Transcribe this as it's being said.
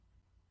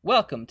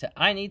Welcome to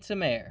I Need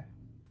Some Air,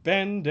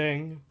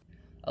 Bending,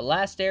 a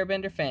Last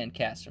Airbender fan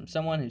cast from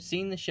someone who's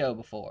seen the show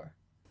before.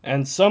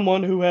 and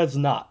someone who has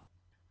not.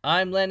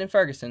 I'm Landon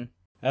Ferguson.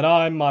 And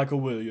I'm Michael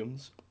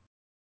Williams.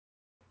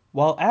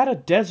 While at a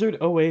desert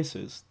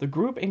oasis, the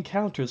group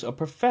encounters a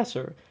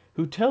professor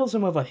who tells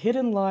them of a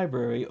hidden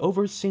library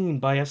overseen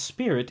by a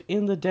spirit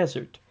in the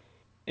desert.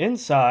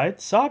 Inside,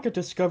 Sokka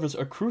discovers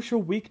a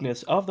crucial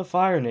weakness of the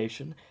Fire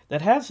Nation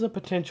that has the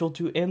potential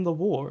to end the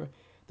war,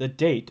 the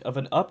date of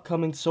an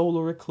upcoming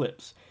solar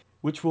eclipse,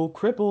 which will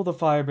cripple the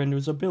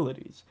Firebenders'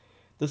 abilities.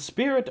 The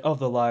spirit of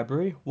the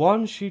library,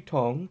 Wan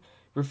Shitong,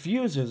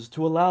 refuses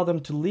to allow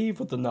them to leave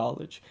with the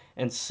knowledge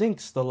and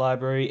sinks the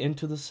library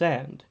into the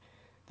sand.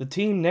 The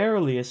team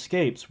narrowly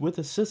escapes with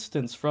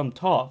assistance from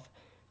Toph,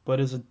 but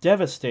is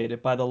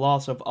devastated by the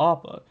loss of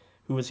Appa,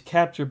 who is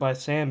captured by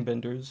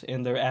Sandbenders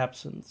in their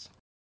absence.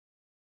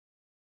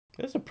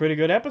 This is a pretty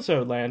good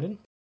episode, Landon.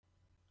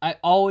 I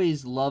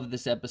always love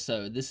this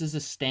episode. This is a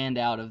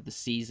standout of the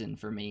season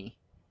for me.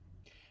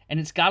 And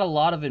it's got a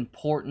lot of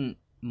important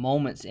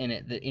moments in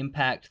it that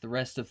impact the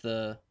rest of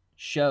the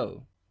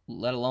show,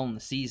 let alone the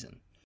season.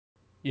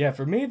 Yeah,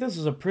 for me, this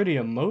is a pretty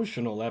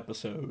emotional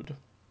episode.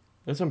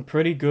 There's some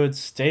pretty good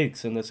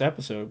stakes in this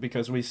episode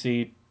because we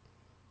see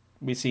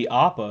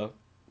Appa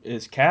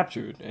is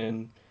captured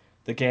and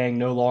the gang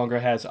no longer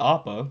has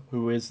Appa,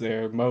 who is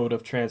their mode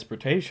of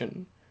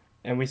transportation.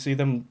 And we see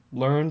them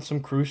learn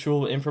some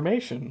crucial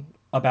information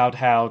about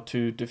how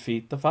to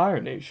defeat the Fire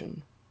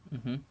Nation.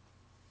 Mm-hmm.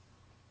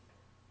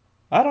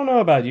 I don't know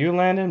about you,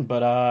 Landon,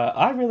 but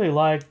I really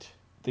liked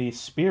the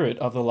spirit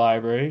of the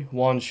library,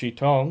 Wan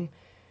Shitong,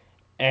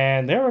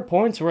 and there were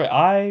points where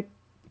I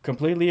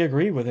completely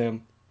agree with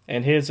him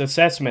and his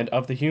assessment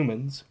of the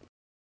humans.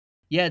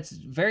 Yeah, it's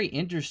very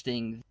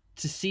interesting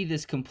to see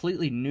this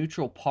completely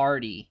neutral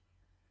party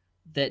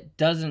that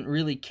doesn't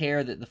really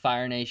care that the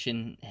Fire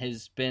Nation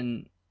has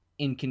been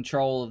in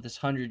control of this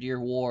 100-year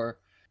war.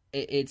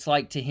 It's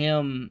like to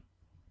him,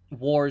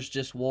 war's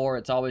just war.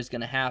 It's always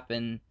going to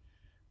happen.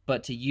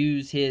 But to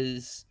use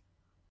his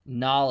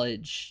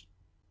knowledge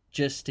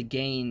just to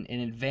gain an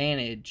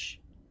advantage,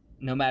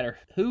 no matter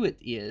who it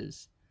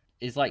is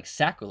like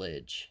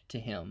sacrilege to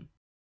him.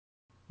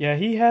 Yeah,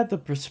 he had the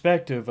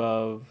perspective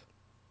of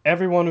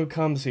everyone who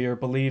comes here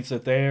believes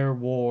that their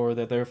war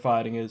that they're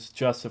fighting is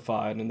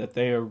justified and that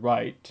they are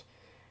right.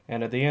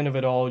 And at the end of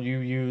it all, you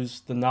use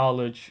the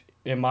knowledge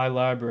in my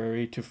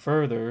library to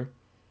further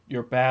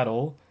your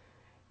battle,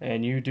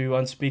 and you do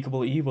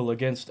unspeakable evil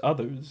against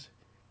others.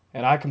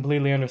 And I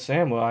completely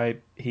understand why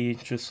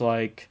he's just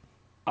like,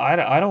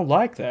 I don't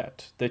like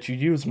that you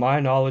use my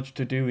knowledge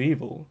to do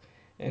evil.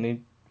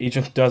 And he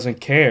just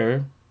doesn't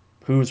care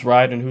who's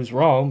right and who's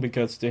wrong,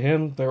 because to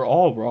him, they're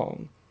all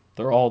wrong.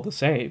 They're all the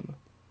same.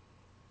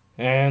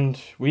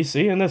 And we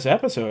see in this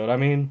episode,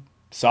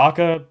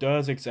 Sokka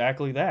does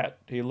exactly that.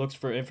 He looks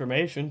for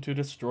information to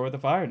destroy the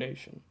Fire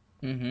Nation.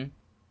 Mm-hmm.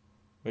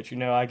 But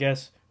I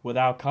guess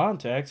without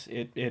context,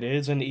 it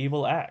is an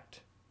evil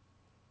act.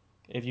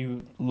 If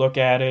you look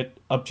at it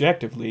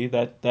objectively,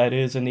 that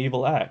is an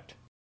evil act.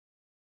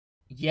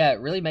 Yeah,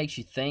 it really makes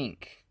you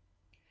think.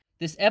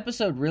 This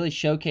episode really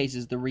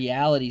showcases the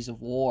realities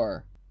of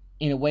war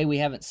in a way we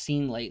haven't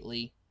seen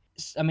lately.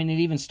 It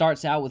even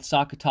starts out with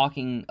Sokka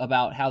talking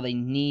about how they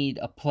need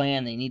a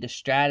plan, they need a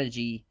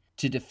strategy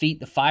to defeat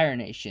the Fire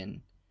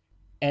Nation.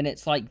 And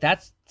it's like,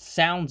 that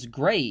sounds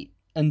great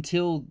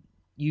until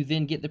you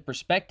then get the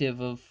perspective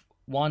of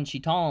Wan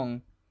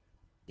Shitong.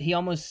 He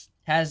almost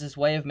has this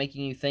way of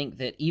making you think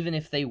that even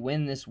if they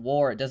win this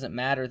war, it doesn't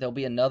matter. There'll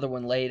be another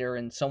one later,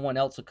 and someone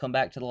else will come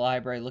back to the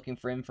library looking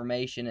for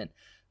information, and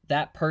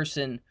that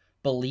person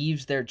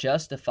believes they're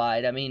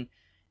justified.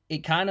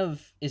 It kind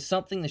of is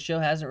something the show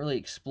hasn't really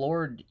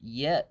explored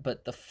yet,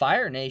 but the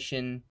Fire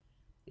Nation,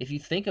 if you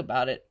think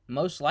about it,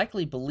 most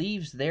likely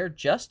believes they're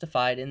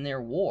justified in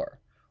their war,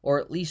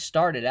 or at least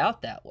started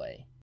out that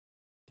way.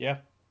 Yeah.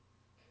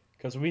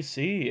 Because we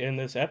see in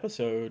this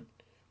episode,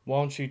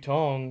 Wan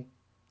Shitong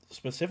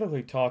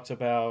specifically talks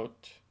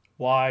about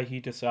why he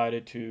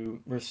decided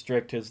to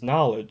restrict his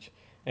knowledge.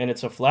 And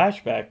it's a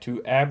flashback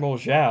to Admiral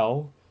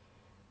Zhao,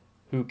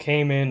 who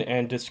came in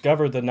and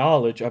discovered the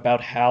knowledge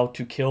about how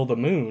to kill the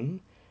moon,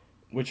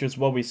 which is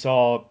what we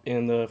saw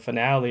in the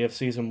finale of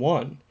Season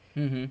 1.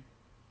 Mm-hmm.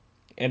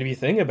 And if you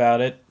think about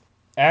it,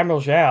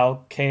 Admiral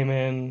Zhao came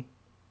in,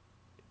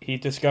 he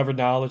discovered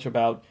knowledge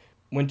about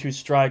when to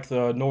strike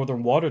the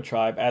Northern Water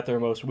Tribe at their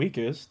most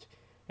weakest.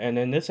 And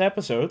in this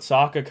episode,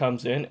 Sokka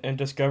comes in and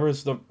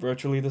discovers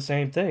virtually the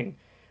same thing,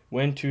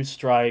 when to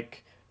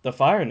strike the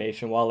Fire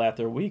Nation while at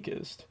their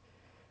weakest.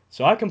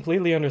 So I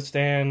completely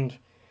understand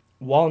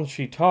Wan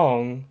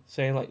Shitong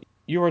saying, like,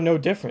 you are no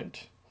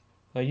different.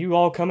 Like, you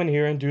all come in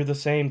here and do the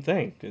same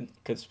thing.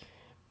 Because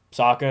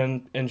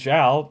Sokka and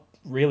Zhao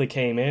really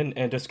came in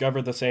and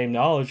discovered the same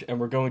knowledge, and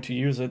we're going to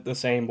use it the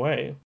same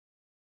way.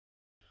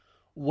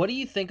 What do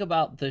you think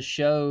about the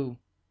show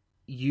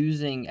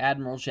using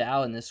Admiral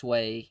Zhao in this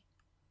way?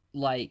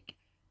 Like,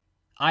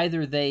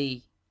 either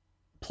they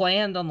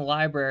planned on the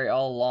library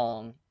all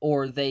along,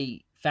 or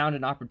they found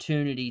an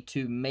opportunity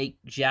to make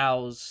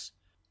Zhao's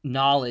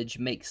knowledge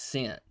make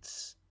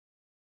sense?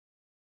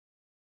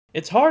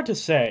 It's hard to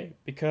say,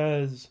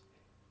 because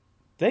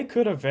they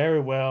could have very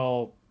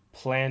well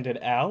planned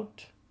it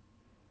out.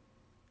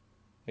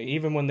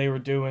 Even when they were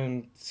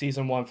doing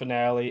season 1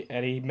 finale,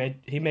 and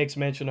he makes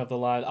mention of the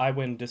line, "I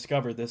went and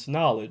discovered this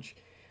knowledge."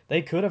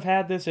 They could have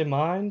had this in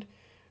mind,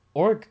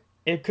 or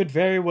it could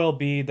very well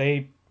be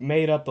they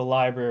made up the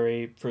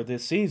library for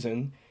this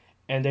season,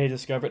 and they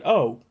discovered,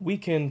 oh, we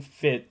can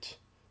fit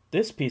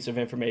this piece of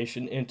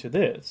information into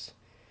this.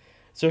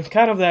 So it's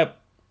kind of that,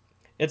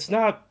 it's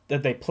not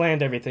that they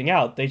planned everything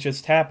out, they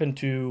just happened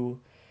to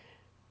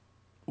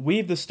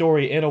weave the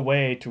story in a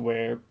way to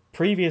where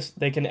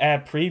they can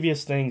add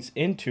previous things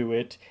into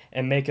it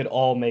and make it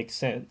all make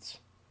sense.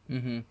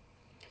 Mm-hmm.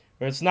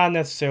 Where it's not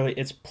necessarily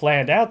it's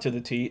planned out to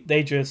the T,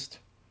 they just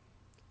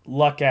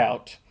luck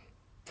out,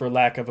 for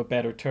lack of a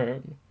better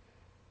term.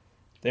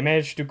 They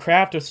managed to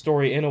craft a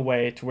story in a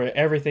way to where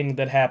everything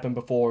that happened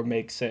before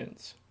makes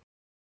sense.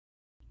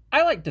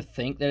 I like to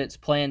think that it's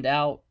planned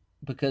out,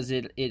 because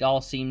it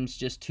all seems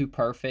just too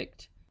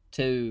perfect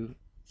to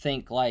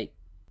think like,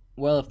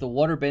 well, if the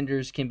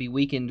waterbenders can be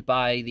weakened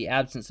by the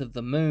absence of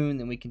the moon,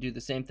 then we can do the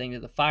same thing to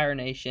the Fire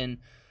Nation.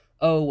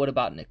 Oh, what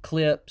about an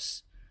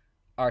eclipse?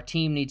 Our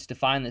team needs to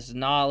find this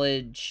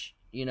knowledge,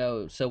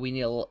 so we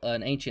need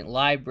an ancient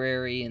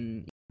library,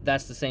 and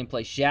that's the same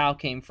place Zhao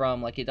came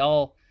from. Like, it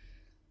all,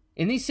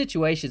 in these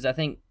situations, I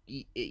think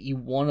you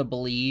want to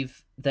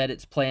believe that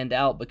it's planned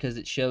out, because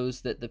it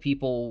shows that the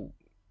people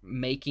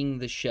making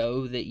the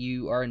show that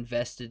you are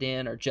invested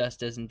in are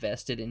just as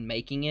invested in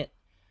making it.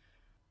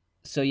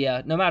 So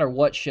yeah, no matter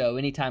what show,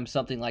 anytime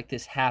something like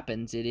this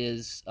happens,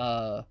 it's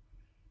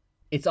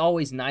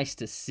always nice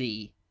to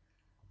see.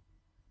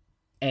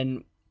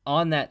 And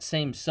on that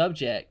same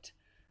subject,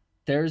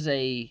 there's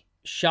a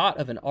shot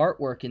of an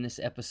artwork in this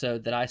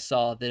episode that I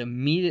saw that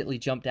immediately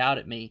jumped out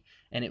at me,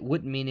 and it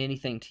wouldn't mean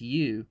anything to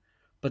you,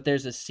 but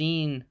there's a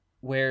scene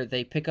where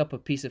they pick up a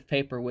piece of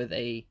paper with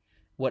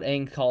what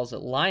Aang calls a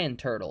lion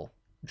turtle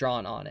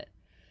drawn on it.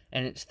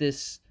 And it's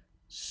this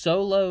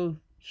solo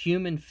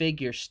human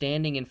figure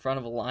standing in front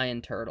of a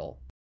lion turtle.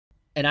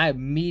 And I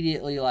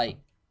immediately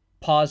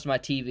paused my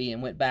TV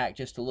and went back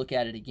just to look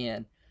at it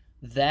again.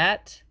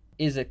 That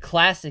is a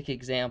classic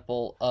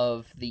example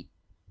of the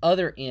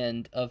other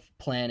end of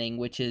planning,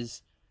 which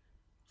is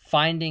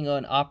finding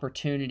an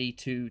opportunity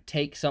to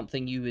take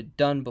something you had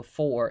done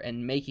before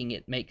and making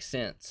it make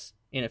sense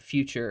in a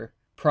future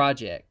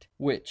project,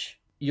 which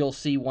you'll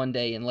see one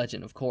day in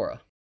Legend of Korra.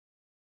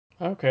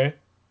 Okay.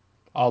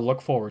 I'll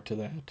look forward to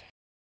that.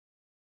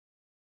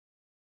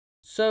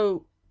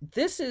 So,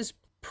 this is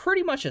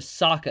pretty much a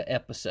Sokka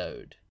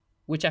episode,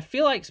 which I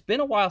feel like it's been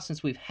a while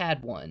since we've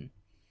had one.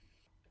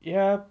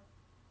 Yeah,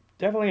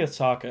 definitely a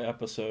Sokka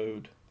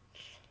episode.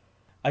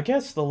 I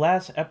guess the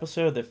last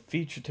episode that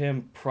featured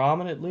him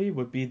prominently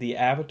would be the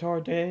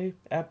Avatar Day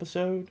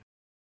episode.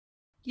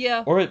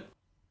 Yeah.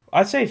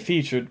 I'd say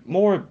featured,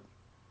 more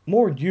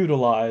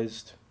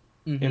utilized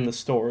in the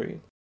story.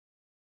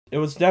 It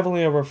was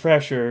definitely a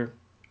refresher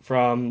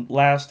from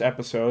last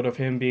episode of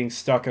him being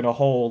stuck in a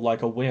hole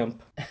like a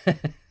wimp.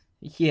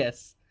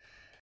 Yes.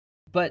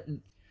 But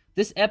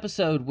this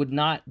episode would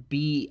not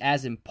be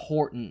as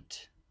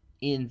important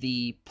in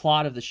the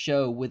plot of the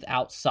show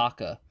without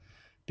Sokka,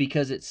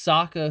 because it's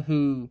Sokka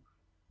who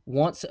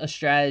wants a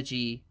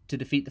strategy to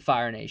defeat the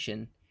Fire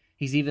Nation.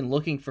 He's even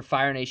looking for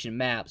Fire Nation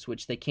maps,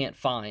 which they can't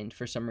find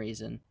for some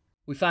reason.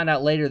 We find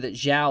out later that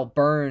Zhao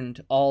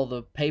burned all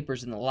the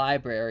papers in the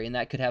library, and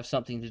that could have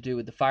something to do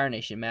with the Fire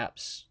Nation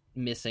maps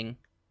missing.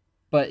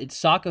 But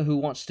it's Sokka who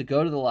wants to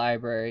go to the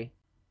library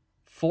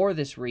for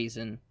this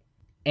reason,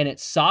 and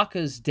it's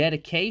Sokka's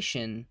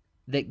dedication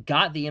that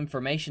got the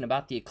information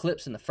about the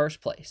eclipse in the first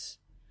place.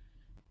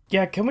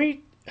 Yeah, can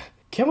we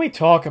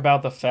talk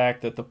about the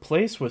fact that the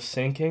place was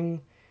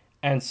sinking,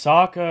 and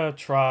Sokka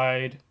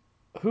tried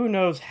who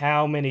knows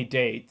how many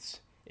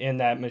dates in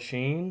that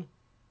machine?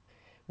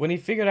 When he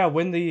figured out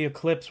when the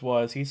eclipse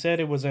was, he said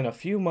it was in a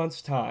few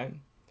months'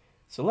 time.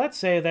 So let's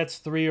say that's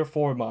 3 or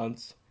 4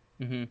 months.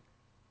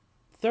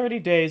 30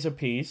 days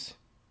apiece.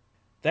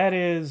 That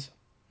is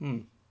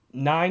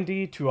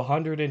 90 to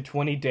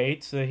 120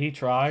 dates that he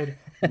tried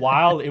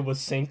while it was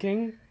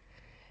sinking.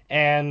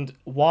 And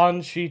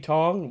Wan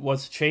Shi-tong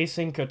was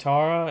chasing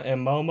Katara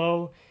and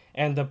Momo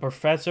and the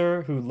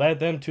professor who led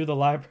them to the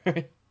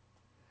library.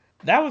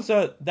 That was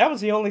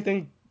the only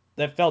thing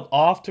that felt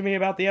off to me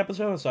about the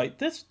episode. It's like,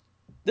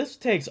 this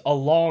takes a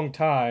long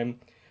time,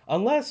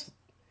 unless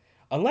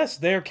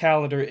their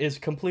calendar is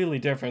completely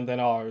different than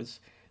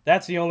ours.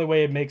 That's the only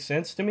way it makes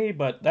sense to me,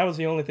 but that was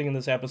the only thing in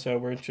this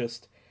episode where it's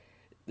just,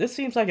 this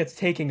seems like it's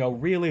taking a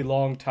really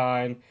long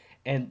time,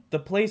 and the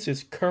place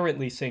is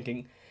currently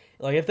sinking.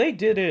 Like,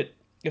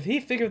 if he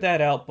figured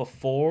that out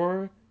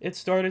before it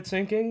started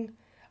sinking,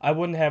 I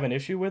wouldn't have an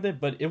issue with it,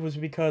 but it was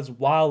because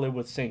while it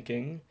was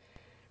sinking,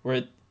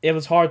 where it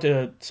was hard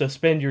to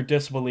suspend your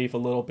disbelief a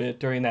little bit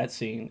during that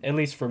scene, at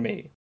least for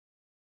me.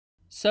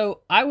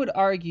 So I would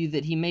argue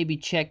that he maybe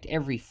checked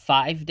every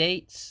 5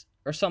 dates,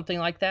 or something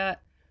like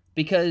that,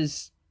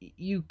 because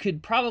you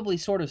could probably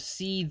sort of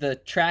see the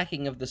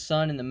tracking of the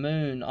sun and the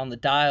moon on the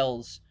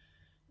dials,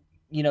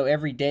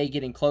 every day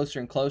getting closer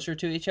and closer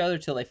to each other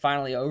till they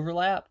finally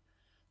overlap.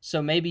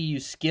 So maybe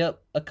you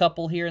skip a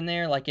couple here and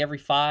there, like every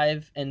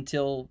 5,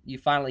 until you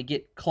finally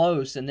get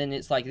close, and then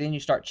it's like, then you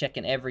start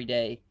checking every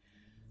day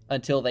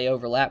until they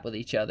overlap with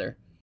each other.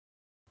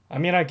 I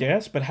mean, I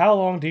guess, but how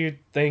long do you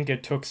think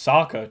it took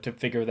Sokka to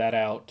figure that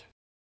out?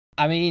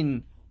 I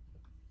mean,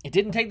 it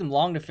didn't take them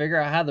long to figure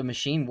out how the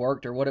machine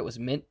worked or what it was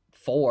meant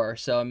for,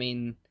 so I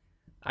mean,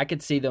 I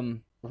could see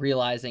them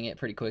realizing it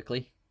pretty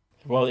quickly.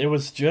 Well, it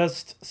was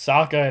just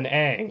Sokka and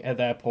Aang at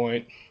that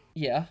point.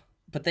 Yeah,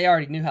 but they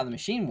already knew how the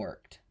machine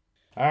worked.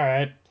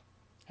 Alright.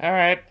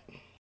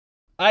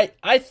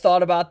 I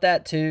thought about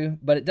that too,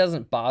 but it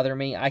doesn't bother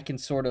me. I can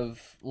sort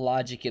of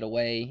logic it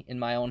away in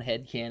my own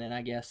headcanon,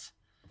 I guess.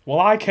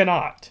 Well, I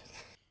cannot.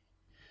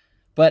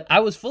 But I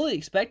was fully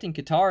expecting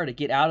Katara to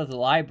get out of the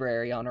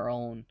library on her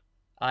own.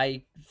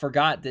 I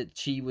forgot that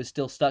she was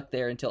still stuck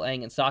there until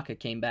Aang and Sokka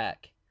came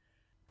back.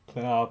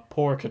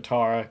 Poor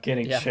Katara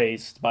getting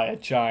chased by a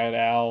giant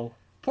owl.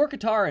 Poor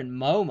Katara and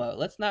Momo.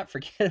 Let's not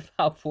forget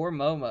about poor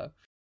Momo.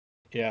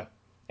 Yeah.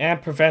 And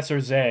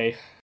Professor Zay.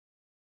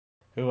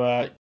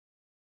 Who,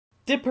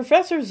 Did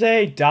Professor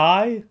Zay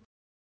die?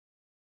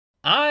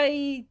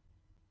 I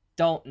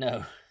don't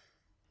know.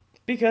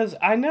 Because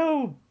I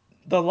know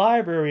the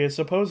library is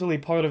supposedly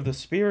part of the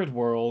spirit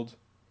world,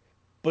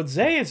 but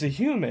Zay is a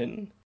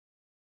human.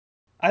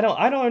 I don't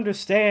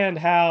understand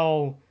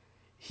how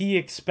he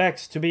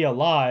expects to be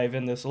alive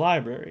in this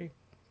library.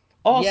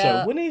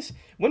 Also,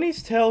 when he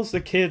tells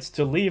the kids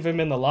to leave him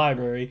in the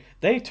library,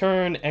 they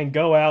turn and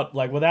go out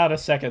like without a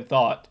second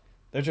thought.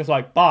 They're just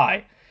like,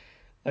 bye.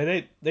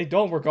 Like they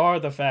don't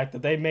regard the fact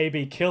that they may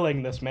be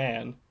killing this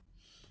man.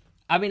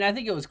 I mean, I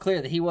think it was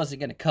clear that he wasn't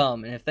going to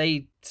come, and if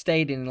they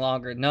stayed any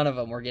longer, none of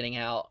them were getting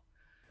out.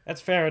 That's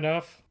fair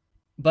enough.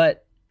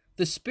 But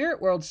the spirit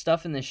world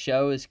stuff in this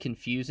show is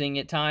confusing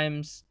at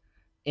times.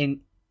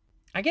 And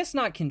I guess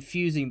not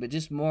confusing, but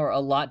just more a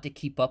lot to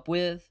keep up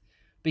with.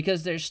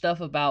 Because there's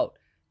stuff about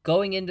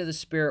going into the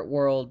spirit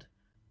world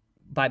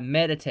by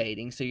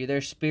meditating, so you're there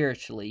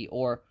spiritually,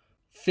 or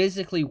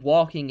physically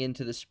walking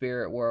into the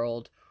spirit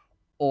world,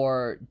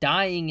 or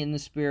dying in the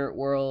spirit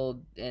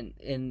world, and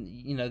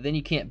then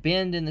you can't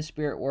bend in the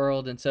spirit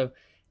world. And so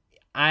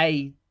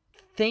I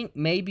think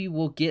maybe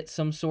we'll get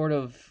some sort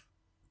of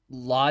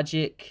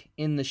logic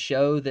in the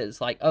show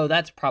that's like, oh,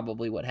 that's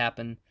probably what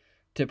happened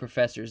to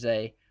Professor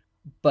Zay.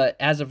 But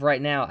as of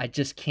right now, I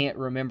just can't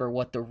remember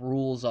what the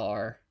rules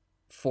are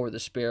for the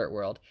spirit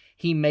world.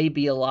 He may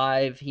be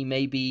alive, he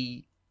may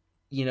be,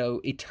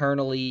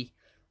 eternally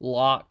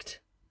locked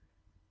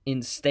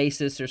in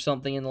stasis or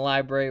something in the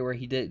library where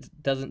he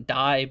doesn't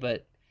die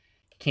but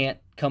can't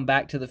come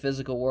back to the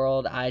physical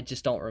world. I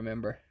just don't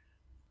remember.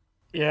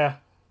 Yeah,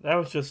 that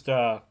was just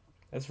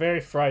it's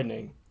very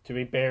frightening to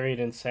be buried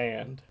in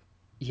sand.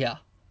 Yeah.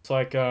 It's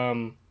like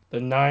the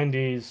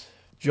 90s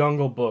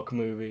Jungle Book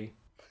movie.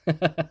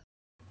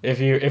 If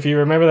you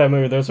remember that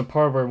movie, there's a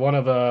part where one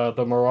of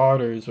the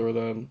marauders or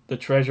the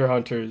treasure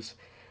hunters,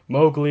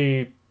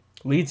 Mowgli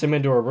leads him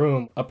into a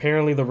room.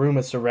 Apparently the room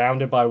is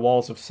surrounded by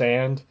walls of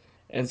sand.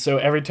 And so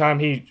every time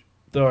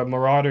the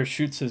marauder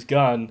shoots his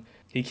gun,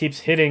 he keeps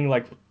hitting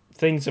like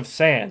things of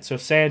sand. So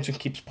sand just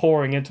keeps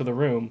pouring into the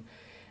room.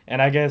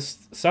 And I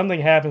guess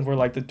something happens where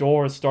like the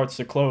door starts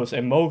to close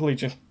and Mowgli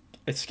just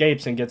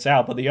escapes and gets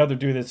out, but the other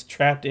dude is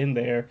trapped in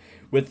there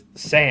with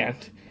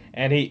sand.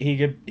 And he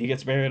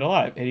gets buried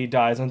alive and he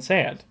dies on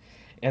sand.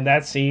 And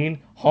that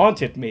scene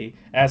haunted me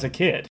as a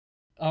kid.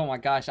 Oh my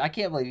gosh, I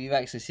can't believe you've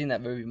actually seen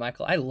that movie,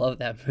 Michael. I love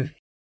that movie.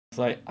 It's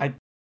like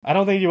I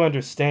don't think you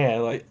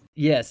understand. Like,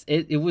 yes,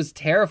 it was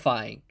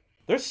terrifying.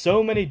 There's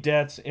so many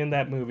deaths in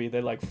that movie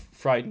that like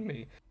frighten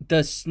me.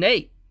 The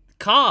snake,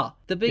 Ka,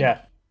 the big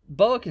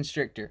boa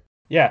constrictor.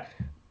 Yeah,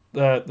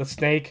 the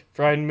snake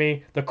frightened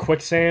me. The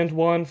quicksand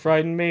one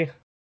frightened me.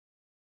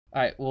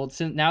 All right, well,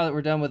 now that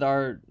we're done with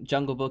our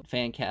Jungle Book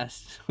fan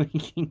cast, we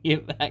can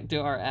get back to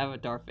our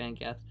Avatar fan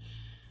cast,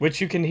 which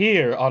you can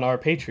hear on our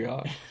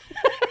Patreon.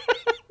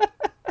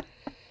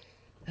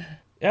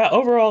 Yeah,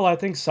 overall, I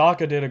think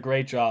Sokka did a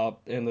great job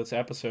in this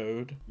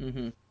episode.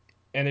 Mm-hmm.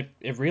 And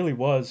it really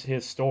was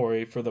his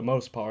story for the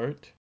most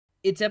part.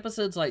 It's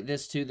episodes like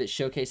this, too, that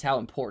showcase how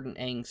important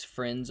Aang's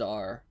friends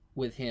are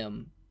with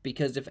him.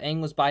 Because if Aang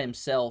was by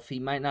himself, he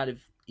might not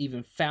have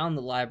even found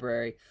the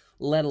library,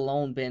 let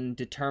alone been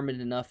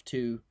determined enough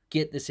to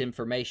get this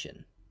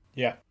information.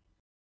 Yeah.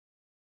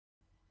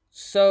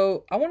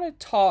 So, I want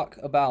to talk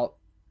about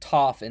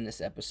Toph in this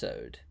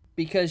episode.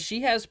 Because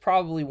she has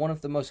probably one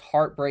of the most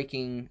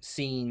heartbreaking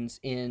scenes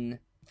in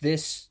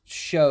this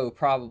show,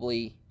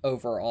 probably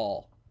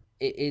overall.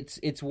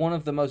 It's one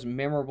of the most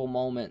memorable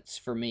moments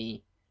for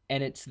me,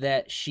 and it's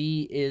that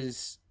she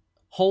is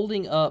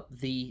holding up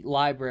the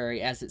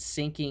library as it's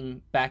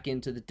sinking back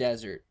into the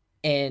desert,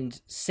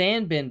 and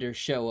sandbenders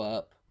show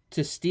up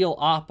to steal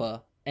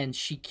Appa, and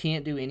she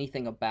can't do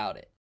anything about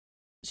it.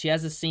 She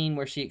has a scene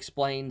where she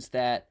explains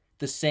that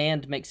The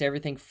sand makes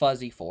everything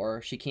fuzzy for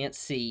her. She can't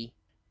see.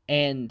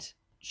 And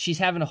she's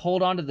having to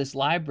hold on to this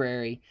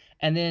library.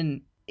 And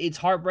then it's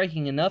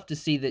heartbreaking enough to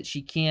see that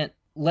she can't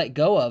let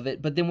go of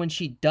it. But then when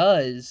she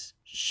does,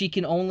 she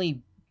can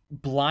only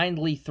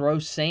blindly throw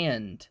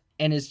sand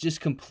and is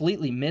just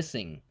completely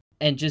missing.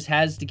 And just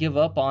has to give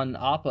up on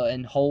Appa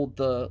and hold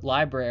the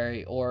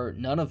library, or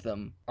none of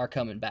them are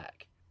coming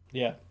back.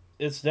 Yeah,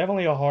 it's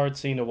definitely a hard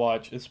scene to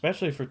watch,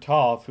 especially for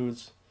Toph,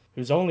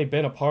 who's only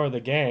been a part of the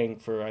gang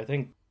for, I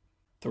think,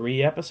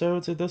 3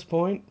 episodes at this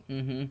point.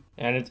 Mm-hmm.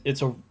 And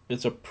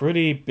it's a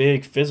pretty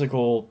big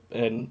physical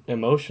and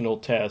emotional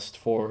test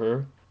for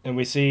her. And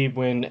we see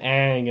when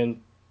Aang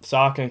and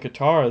Sokka and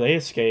Katara, they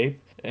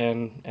escape,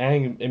 and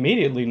Aang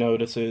immediately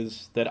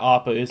notices that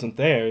Appa isn't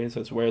there. He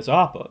says, "Where's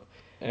Appa?"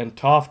 And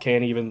Toph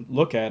can't even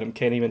look at him,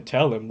 can't even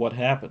tell him what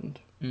happened.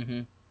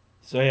 Mm-hmm.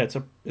 So yeah,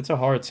 it's a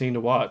hard scene to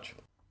watch.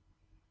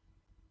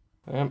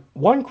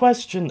 One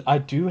question I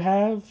do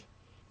have: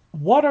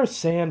 what are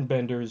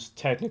sandbenders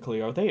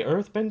technically? Are they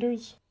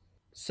earthbenders?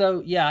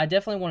 So, yeah, I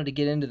definitely wanted to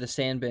get into the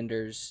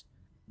sandbenders.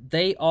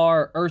 They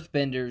are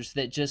earthbenders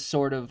that just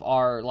sort of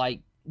are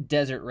like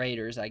desert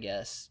raiders, I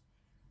guess.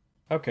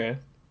 Okay.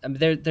 I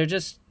mean, they're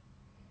just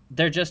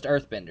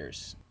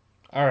earthbenders.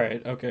 All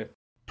right. Okay.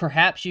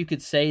 Perhaps you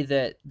could say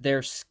that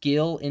their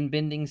skill in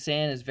bending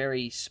sand is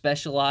very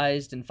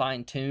specialized and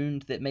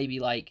fine-tuned, that maybe,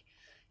 like,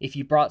 if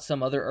you brought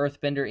some other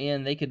earthbender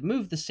in, they could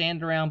move the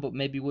sand around, but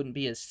maybe wouldn't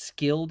be as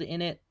skilled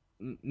in it.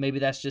 Maybe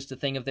that's just a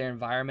thing of their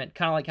environment.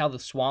 Kind of like how the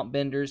swamp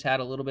benders had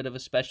a little bit of a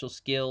special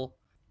skill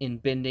in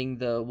bending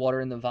the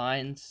water in the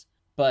vines.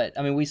 But,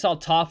 I mean, we saw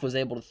Toph was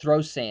able to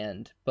throw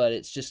sand, but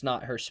it's just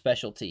not her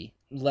specialty,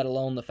 let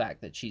alone the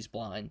fact that she's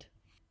blind.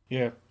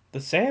 Yeah. The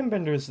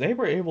sandbenders, they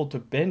were able to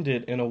bend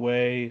it in a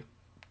way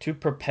to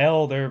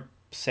propel their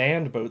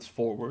sand boats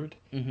forward.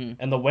 Mm-hmm.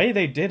 And the way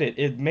they did it,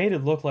 it made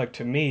it look like,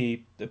 to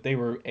me, that they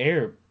were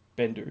air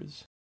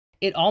benders.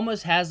 It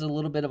almost has a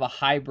little bit of a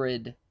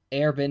hybrid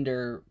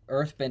airbender,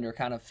 earthbender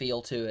kind of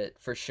feel to it,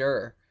 for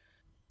sure.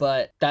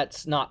 But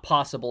that's not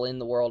possible in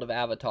the world of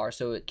Avatar,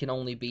 so it can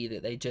only be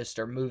that they just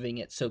are moving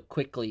it so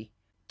quickly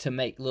to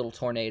make little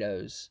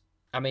tornadoes.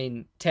 I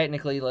mean,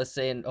 technically, let's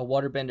say a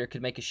waterbender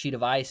could make a sheet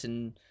of ice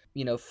and,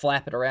 you know,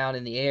 flap it around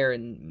in the air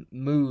and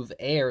move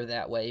air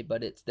that way,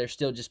 but they're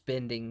still just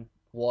bending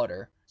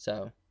water.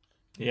 So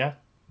yeah.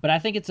 But I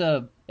think it's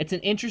an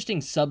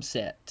interesting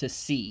subset to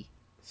see.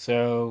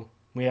 So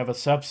we have a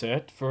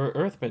subset for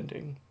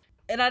earthbending.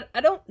 And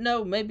I don't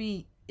know,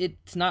 maybe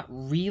it's not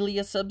really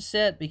a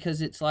subset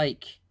because it's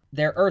like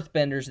they're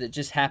earthbenders that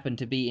just happen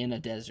to be in a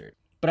desert.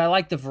 But I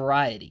like the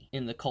variety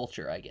in the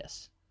culture, I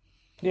guess.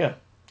 Yeah.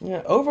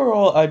 Yeah.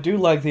 Overall, I do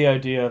like the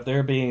idea of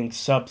there being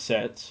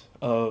subsets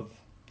of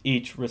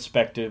each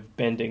respective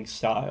bending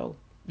style.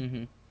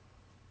 Mm-hmm.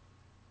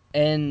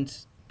 And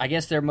I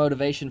guess their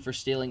motivation for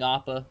stealing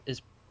Appa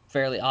is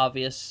fairly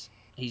obvious.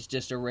 He's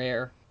just a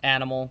rare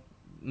animal.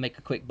 Make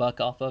a quick buck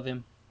off of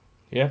him.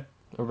 Yeah.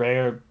 A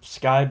rare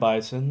sky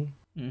bison.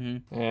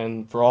 Mm-hmm.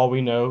 And for all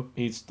we know,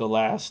 he's the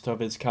last of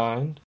his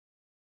kind.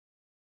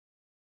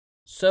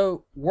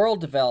 So,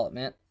 world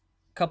development.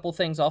 Couple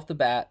things off the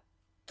bat.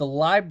 The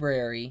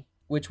library,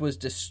 which was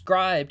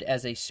described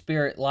as a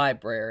spirit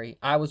library,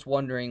 I was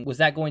wondering, was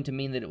that going to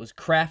mean that it was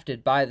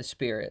crafted by the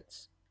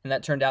spirits? And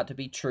that turned out to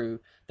be true.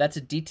 That's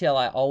a detail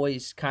I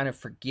always kind of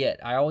forget.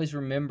 I always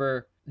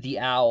remember the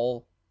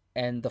owl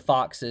and the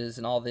foxes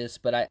and all this,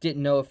 but I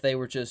didn't know if they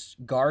were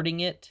just guarding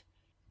it.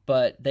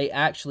 But they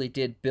actually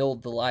did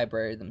build the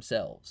library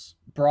themselves,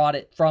 brought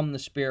it from the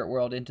spirit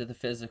world into the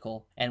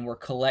physical, and were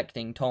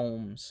collecting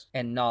tomes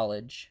and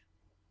knowledge.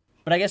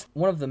 But I guess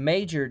one of the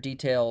major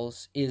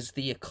details is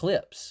the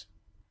eclipse.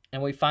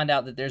 And we find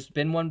out that there's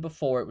been one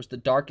before. It was the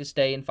darkest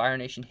day in Fire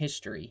Nation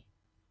history,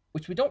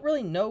 which we don't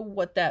really know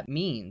what that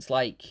means.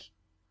 Like,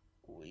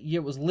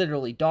 it was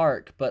literally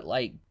dark, but,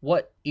 like,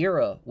 what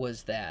era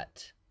was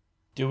that?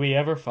 Do we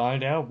ever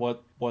find out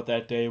what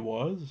that day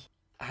was?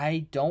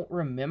 I don't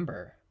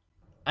remember.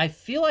 I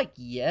feel like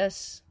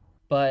yes,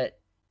 but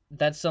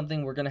that's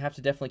something we're going to have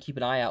to definitely keep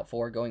an eye out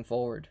for going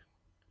forward.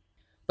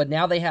 But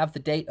now they have the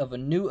date of a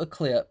new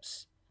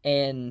eclipse,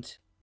 and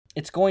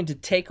it's going to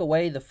take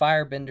away the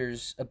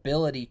firebender's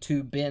ability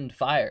to bend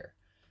fire.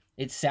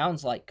 It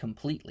sounds like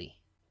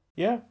completely.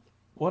 Yeah,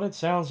 what it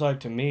sounds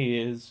like to me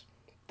is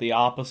the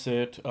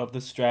opposite of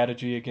the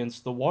strategy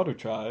against the water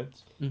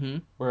tribes,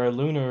 where a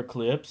lunar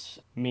eclipse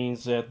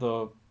means that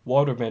the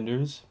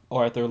waterbenders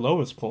are at their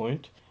lowest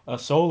point. A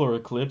solar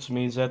eclipse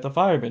means that the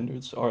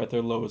firebenders are at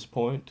their lowest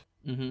point.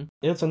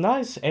 It's a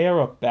nice air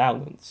of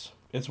balance,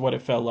 is what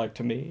it felt like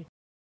to me.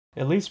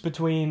 At least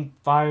between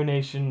Fire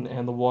Nation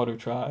and the water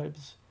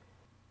tribes.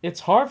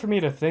 It's hard for me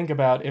to think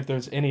about if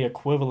there's any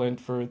equivalent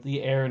for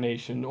the Air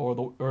Nation or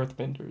the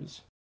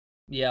Earthbenders.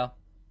 Yeah.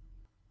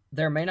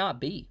 There may not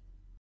be.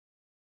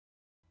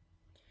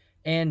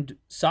 And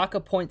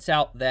Sokka points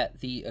out that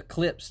the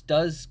eclipse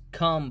does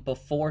come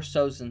before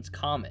Sozin's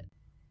Comet.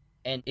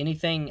 And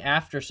anything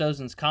after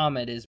Sozin's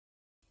Comet is,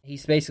 he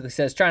basically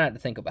says, try not to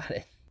think about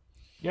it.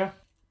 Yeah.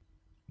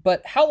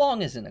 But how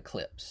long is an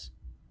eclipse?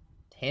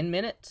 10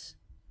 minutes?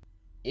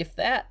 If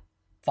that?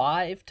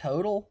 5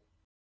 total?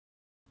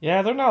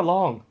 Yeah, they're not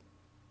long.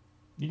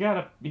 You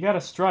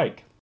gotta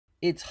strike.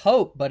 It's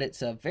hope, but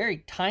it's a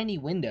very tiny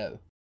window.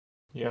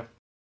 Yeah.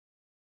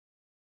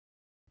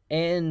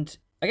 And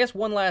I guess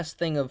one last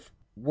thing of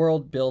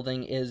world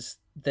building is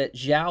that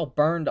Zhao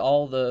burned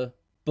all the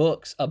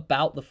books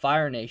about the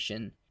Fire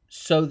Nation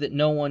so that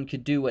no one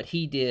could do what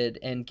he did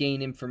and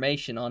gain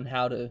information on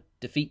how to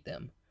defeat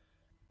them.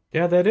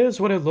 Yeah, that is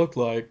what it looked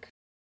like.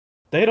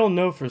 They don't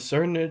know for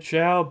certain it's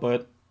Zhao,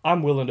 but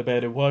I'm willing to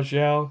bet it was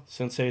Zhao,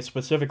 since they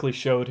specifically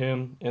showed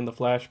him in the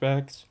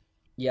flashbacks.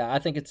 Yeah, I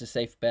think it's a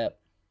safe bet.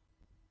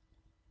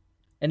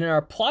 And in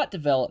our plot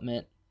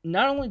development,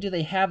 not only do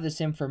they have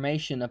this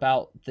information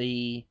about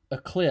the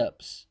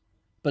eclipse,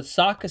 but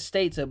Sokka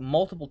states at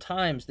multiple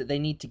times that they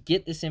need to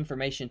get this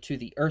information to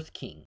the Earth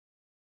King.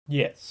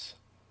 Yes,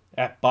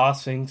 at Ba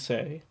Sing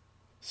Se.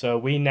 So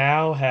we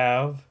now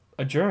have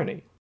a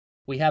journey.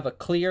 We have a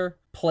clear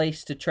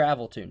place to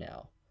travel to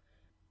now.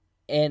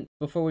 And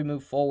before we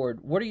move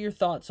forward, what are your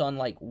thoughts on,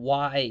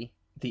 why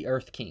the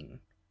Earth King?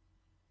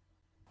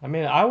 I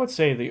mean, I would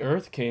say the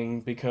Earth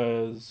King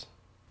because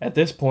at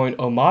this point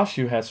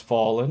Omashu has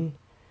fallen,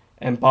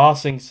 and Ba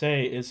Sing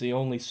Se is the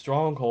only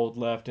stronghold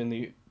left in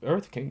the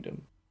Earth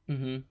Kingdom.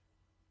 Mm-hmm.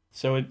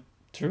 So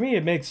for me,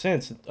 it makes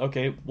sense.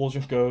 Okay, we'll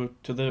just go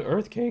to the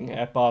Earth King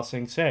at Ba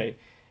Sing Se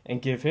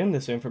and give him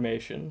this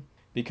information,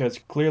 because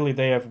clearly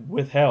they have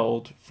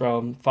withheld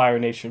from Fire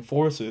Nation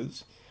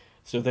forces,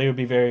 so they would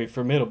be very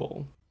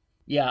formidable.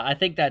 Yeah, I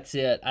think that's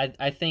it.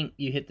 I think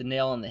you hit the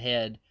nail on the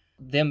head.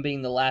 Them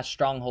being the last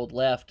stronghold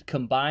left,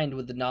 combined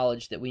with the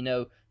knowledge that we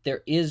know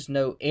there is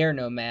no air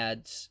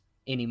nomads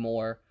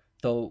anymore,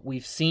 though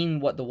we've seen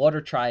what the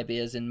Water Tribe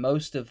is, and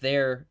most of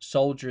their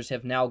soldiers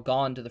have now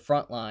gone to the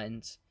front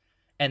lines,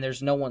 and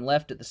there's no one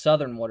left at the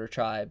Southern Water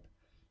Tribe.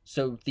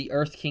 So the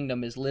Earth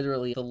Kingdom is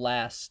literally the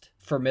last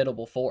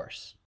formidable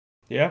force.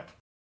 Yeah.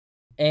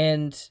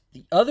 And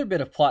the other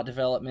bit of plot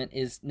development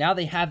is now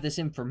they have this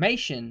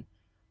information,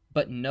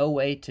 but no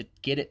way to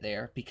get it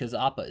there because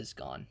Appa is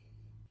gone.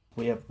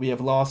 We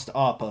have lost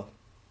Appa.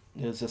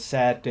 It is a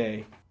sad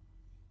day.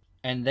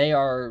 And they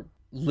are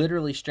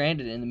literally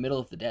stranded in the middle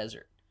of the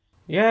desert.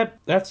 Yeah,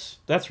 that's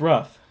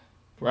rough.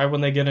 Right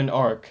when they get an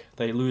arc,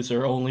 they lose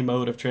their only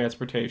mode of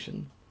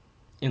transportation.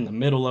 In the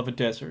middle of a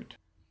desert.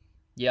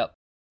 Yep.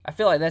 I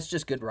feel like that's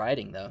just good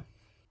writing, though.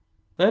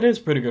 That is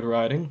pretty good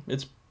writing.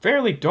 It's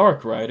fairly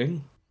dark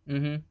writing.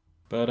 Mm-hmm.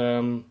 But,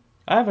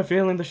 I have a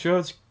feeling the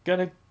show's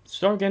gonna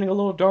start getting a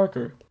little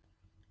darker.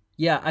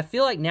 Yeah, I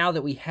feel like now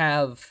that we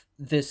have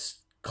this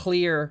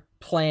clear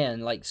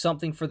plan, like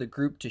something for the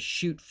group to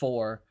shoot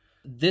for,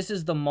 this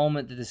is the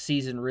moment that the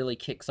season really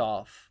kicks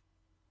off.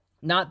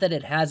 Not that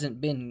it hasn't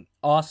been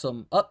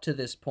awesome up to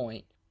this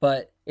point,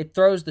 but it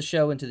throws the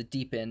show into the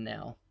deep end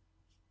now.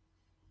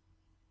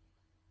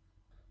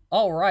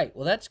 All right,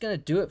 well, that's going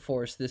to do it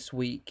for us this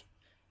week.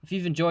 If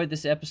you've enjoyed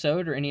this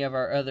episode or any of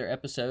our other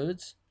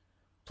episodes,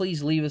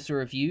 please leave us a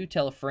review,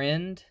 tell a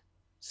friend,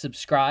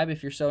 subscribe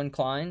if you're so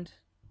inclined.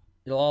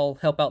 It'll all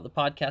help out the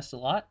podcast a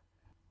lot.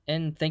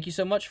 And thank you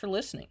so much for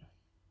listening.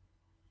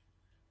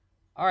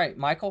 All right,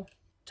 Michael,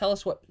 tell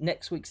us what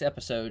next week's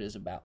episode is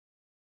about.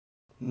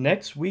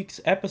 Next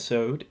week's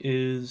episode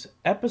is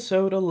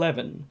episode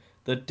 11,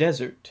 The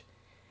Desert.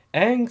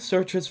 Aang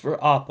searches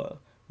for Appa,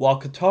 while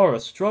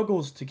Katara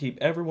struggles to keep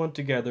everyone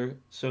together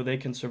so they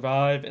can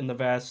survive in the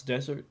vast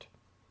desert.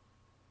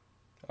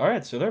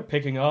 Alright, so they're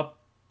picking up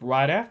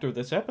right after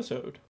this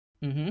episode.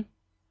 Mm-hmm.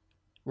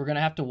 We're going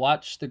to have to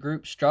watch the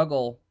group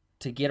struggle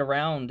to get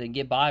around and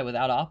get by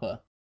without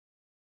Appa.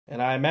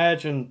 And I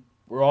imagine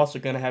we're also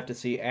going to have to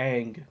see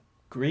Aang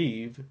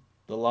grieve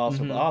the loss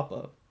of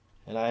Appa.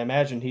 And I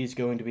imagine he's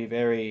going to be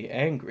very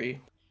angry.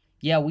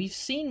 Yeah, we've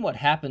seen what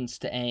happens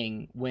to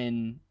Aang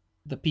when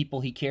the people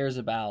he cares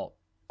about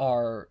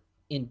are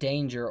in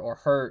danger or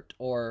hurt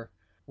or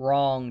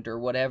wronged or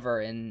whatever,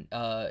 and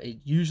it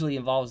usually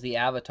involves the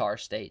Avatar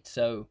state.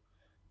 So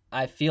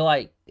I feel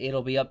like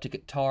it'll be up to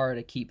Katara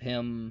to keep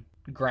him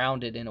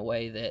grounded in a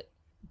way that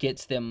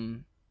gets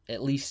them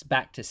at least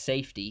back to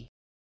safety.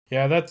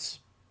 Yeah, that's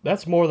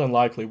more than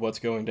likely what's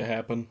going to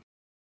happen.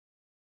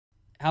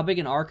 How big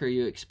an arc are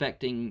you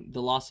expecting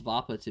the loss of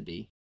Appa to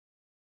be?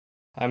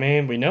 I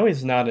mean, we know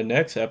he's not in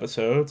next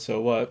episode,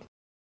 so what?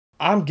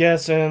 I'm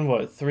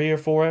guessing, 3 or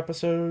 4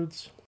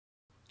 episodes?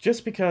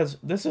 Just because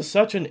this is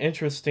such an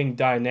interesting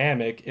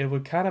dynamic, it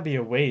would kind of be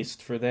a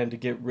waste for them to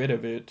get rid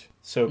of it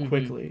so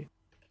quickly.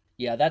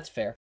 Yeah, that's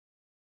fair.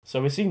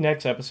 So we see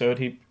next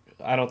episode,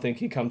 I don't think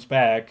he comes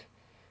back,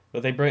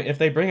 but if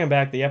they bring him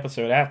back the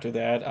episode after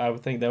that, I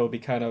would think that would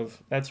be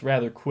that's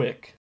rather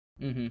quick.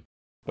 Mm-hmm.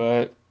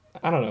 But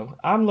I don't know.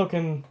 I'm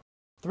looking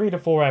 3 to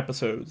 4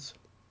 episodes.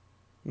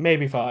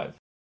 Maybe 5.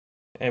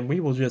 And we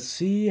will just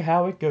see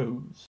how it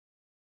goes.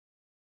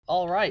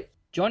 All right.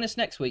 Join us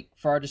next week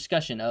for our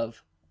discussion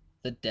of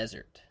The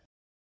Desert.